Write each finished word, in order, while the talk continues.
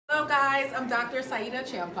Hello guys, I'm Dr. Saida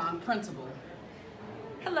Champong, Principal.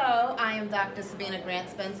 Hello, I am Dr. Sabina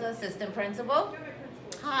Grant Spencer, Assistant Principal.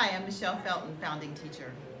 Hi, I'm Michelle Felton, Founding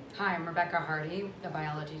Teacher. Hi, I'm Rebecca Hardy, the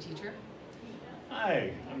Biology teacher.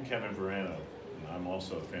 Hi, I'm Kevin Verano, and I'm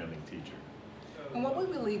also a founding teacher. And what we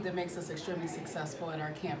believe that makes us extremely successful at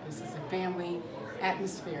our campus is the family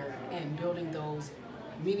atmosphere and building those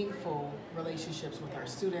meaningful relationships with our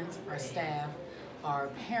students, our staff, our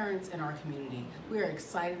parents, and our community. We are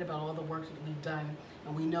excited about all the work that we've done,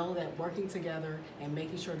 and we know that working together and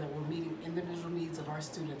making sure that we're meeting individual needs of our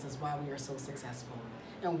students is why we are so successful.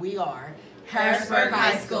 And we are Harrisburg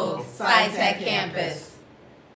High School, SciTech Campus.